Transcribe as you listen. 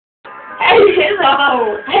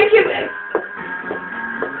No. Thank you.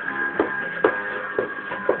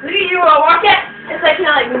 Look at you, watch it. It's like kind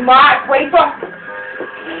of like Mark Wafer.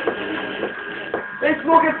 We're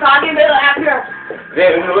smoking faggy in the middle after.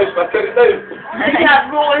 There, in the list, I took it down. Like that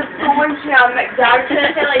rolling stones, you know, mixed out.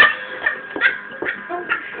 It's like,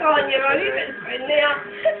 oh, you're not even in there.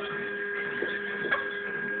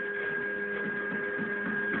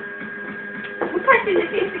 We're pressing the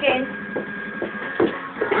face again.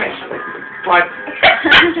 What?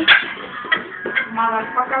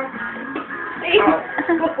 Motherfucker. Hey.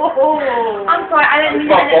 Oh. I'm sorry, I didn't mean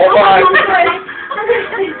Fuck that. off, Oh, man. I'm sorry. I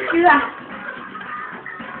didn't do that.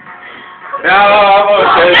 No, I'm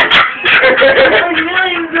okay.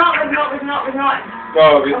 We're not. No,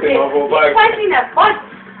 we Okay. can all go back. Why is that fun?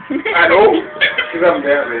 I know. Because I'm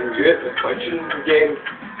there to enjoy it, the punching game.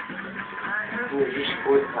 We'll just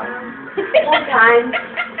go time. One time.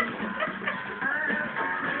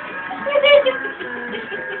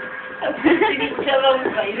 Each other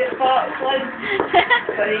on private parts, like.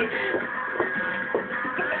 Sorry.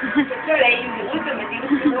 It's alright, you can look at my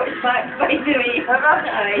deals to watch back, by the way.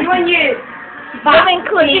 Alright. Come on, you. I'm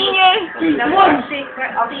including you. Come on.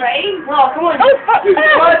 I'm trying. No, come on. Oh, fuck. Do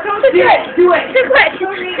it. Too quick.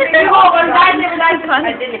 Come on, one time, never die.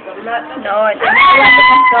 I didn't go that. No, I didn't.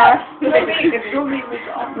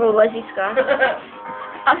 Well, Lizzie's scar.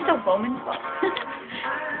 I'm still bombing.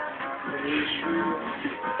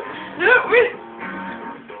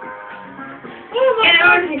 Get it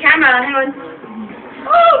on the camera, hang on.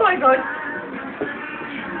 Oh my god.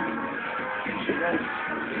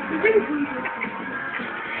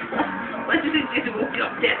 What did it just woke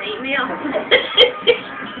up to an email?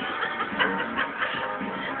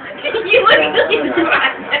 You look really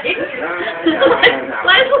dramatic.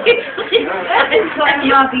 Let's look at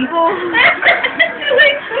My people.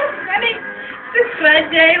 like so funny. So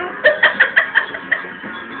fragile.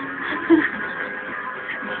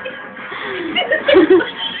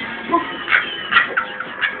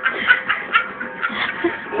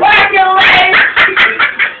 Work your legs.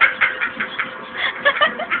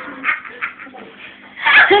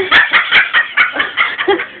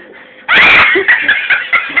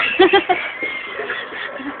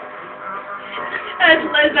 That's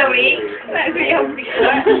Liz awake. That's what you have to get.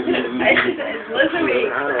 It's Liz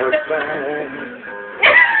awake.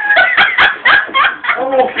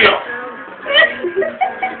 Oh, yeah.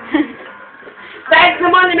 Thanks the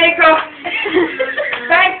money maker.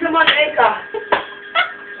 Thanks the money maker.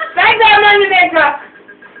 Thanks the money maker.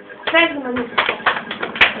 Thanks the money maker.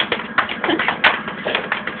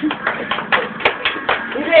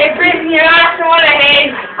 You say freezing your ass on the head.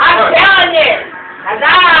 I'm telling you.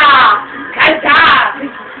 Kaza! Kaza!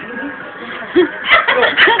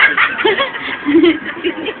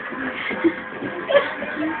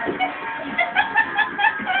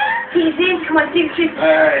 Easy, come on, 2, 3.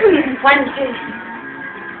 1, 2.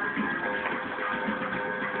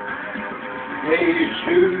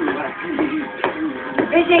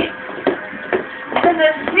 Easy.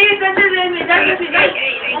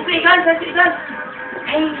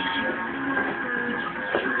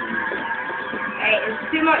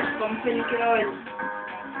 It's too much bumping going on.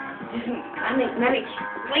 Just mimic.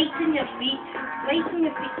 Lighten your feet. Lighten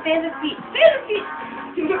your feet. Feather feet. Feather feet.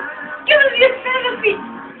 Give us your feather feet.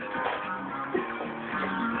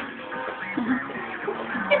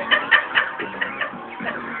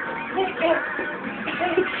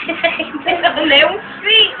 Little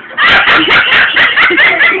feet.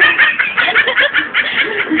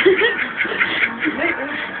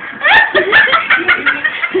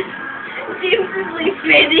 James is like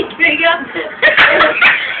Freddy Krueger.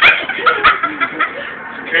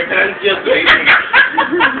 Could that be a dream?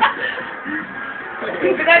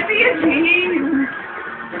 Could that be a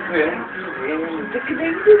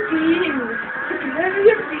dream? Could that be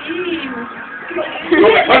a dream?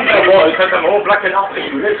 It's an old black and white.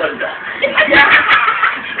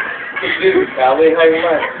 It's Callie, how you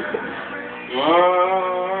like?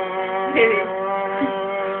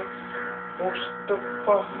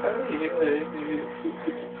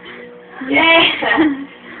 Yeah.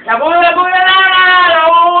 La bola, la bola, la bola, la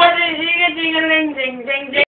bola, ding, ding, ding, ding, ding, ding.